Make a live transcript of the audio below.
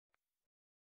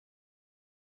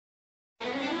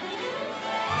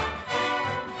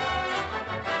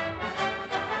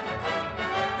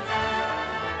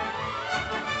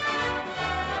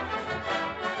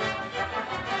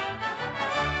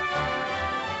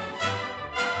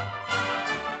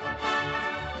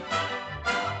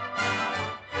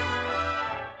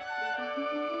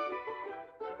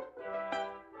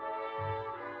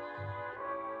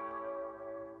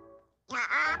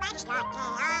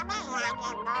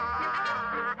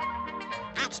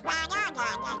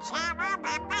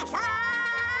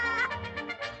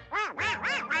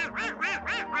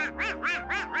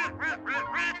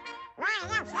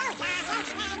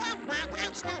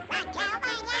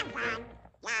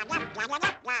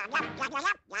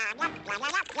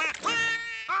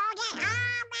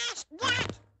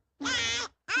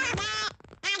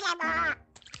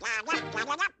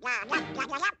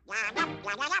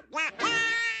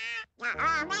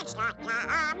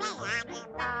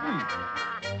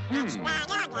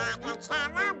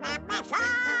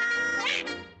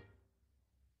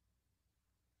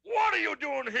What are you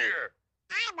doing here?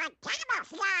 I'm a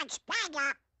camouflage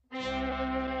painter.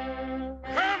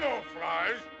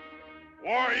 Camouflage?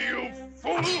 Why, you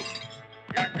fool!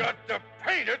 You got to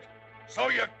paint it so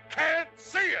you can't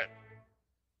see it.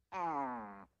 Oh,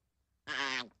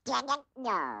 I didn't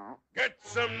know. Get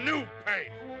some new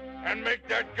paint and make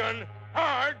that gun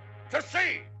hard to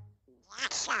see.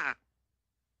 Yes, sir.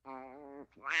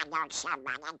 Why don't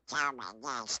somebody tell me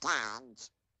these things?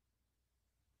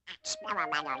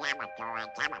 Experimental laboratory,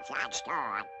 camouflage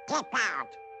store, tip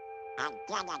out. I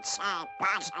didn't say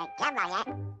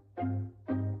positively.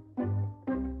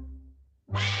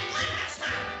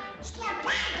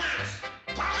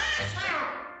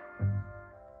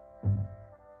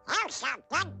 Here's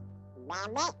something,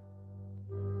 baby.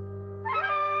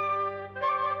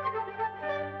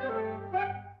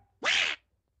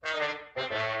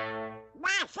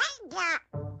 My finger.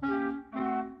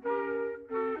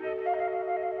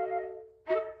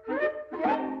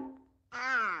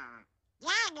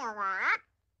 There you are.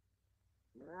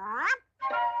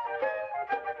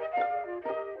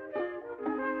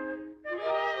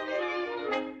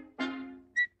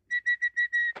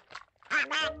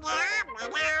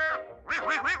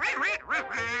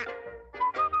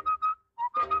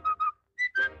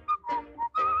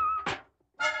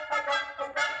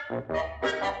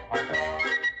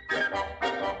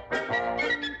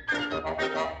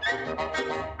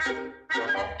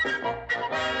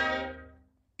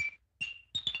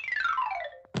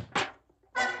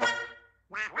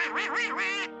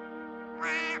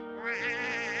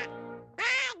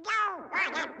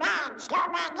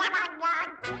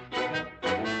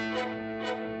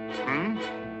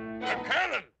 The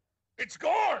cannon! It's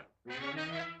gone!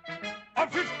 A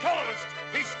fifth colonist!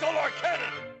 He stole our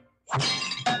cannon!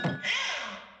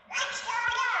 What's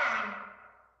going on?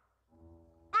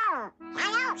 Oh,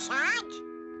 hello, Sarge.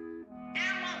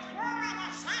 I'll be through in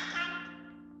a second.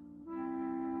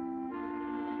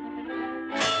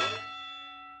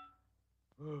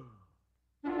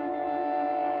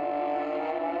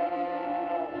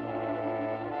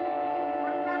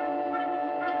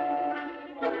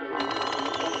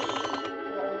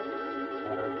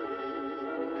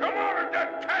 Come out of that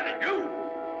cannon, you!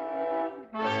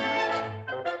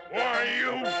 Why,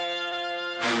 you...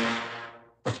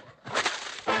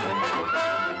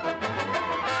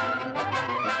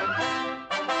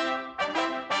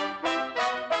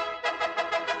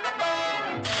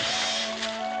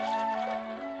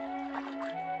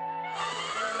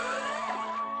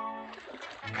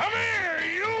 Come here,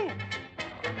 you!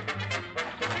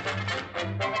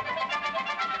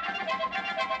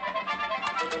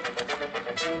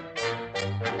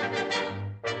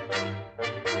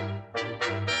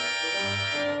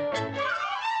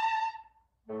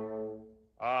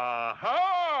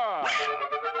 Aha!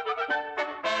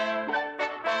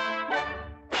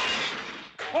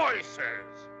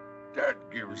 Voices! That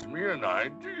gives me an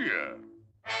idea.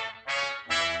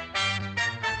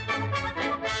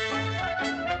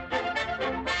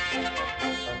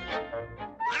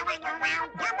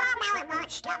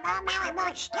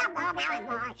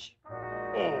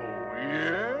 Oh,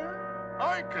 yeah?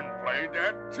 I can play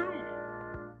that too.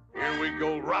 Here we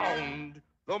go round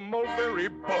the mulberry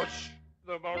bush.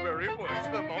 The mulberry bush,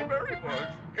 the mulberry bush.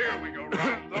 Here we go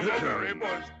round the mulberry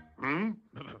bush.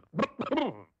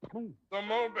 The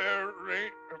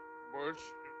mulberry bush.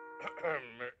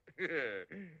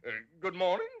 Good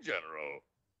morning, General.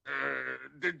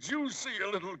 Did you see a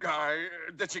little guy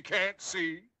that you can't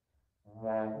see?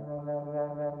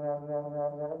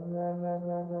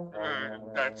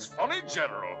 That's funny,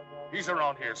 General. He's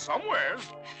around here somewhere.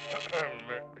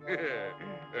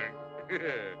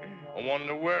 I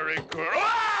wonder where he could...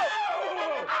 Oh!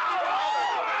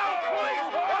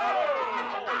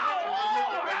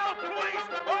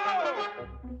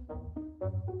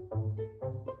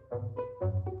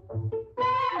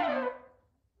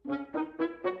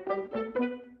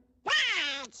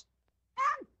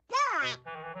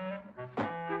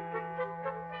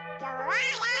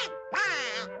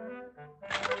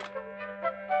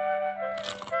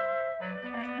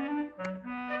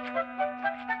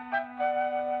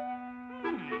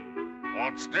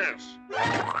 What's this? Here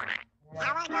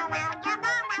we go round the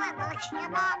mulberry bush, the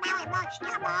mulberry bush, the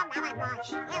mulberry bush.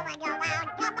 Here we go round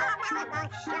the mulberry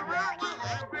bush, the morning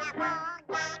and the morning.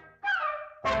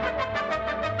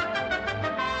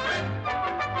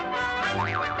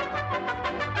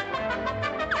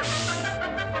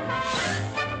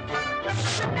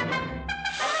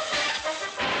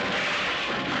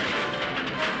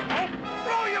 I'll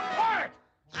blow you apart!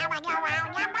 Here we go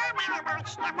round the mulberry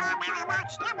bush, the mulberry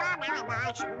bush, the mulberry bush.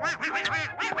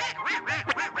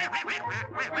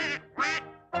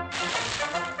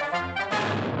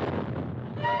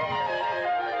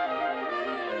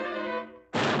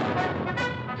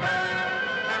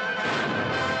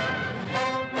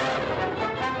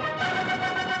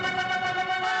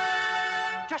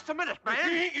 Just a minute, man.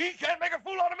 He can't make a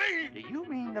fool out of me! Do you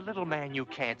mean the little man you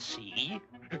can't see?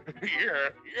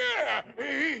 Yeah.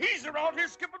 He's around here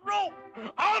skipping rope.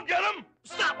 I'll get him.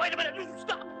 Stop! Wait a minute!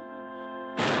 Stop!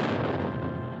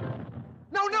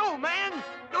 No, man!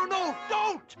 No,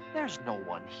 don't! There's no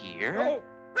one here. Oh,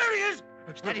 there he is.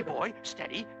 Steady, boy.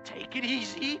 Steady. Take it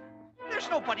easy. There's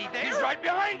nobody there. He's right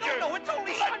behind you. No, it's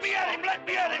only Let me at him. Let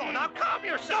me at him. No, now calm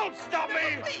yourself. Don't stop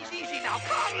me. Please, easy now.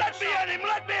 Calm Let me at him.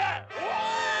 Let me at him.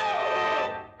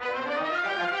 Whoa!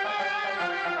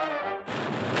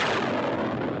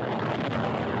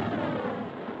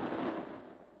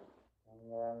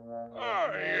 I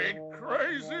ain't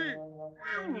crazy.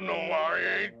 You know I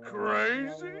ain't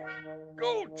crazy.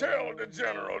 Go tell the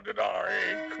general that I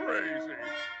ain't crazy.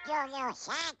 You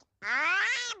said,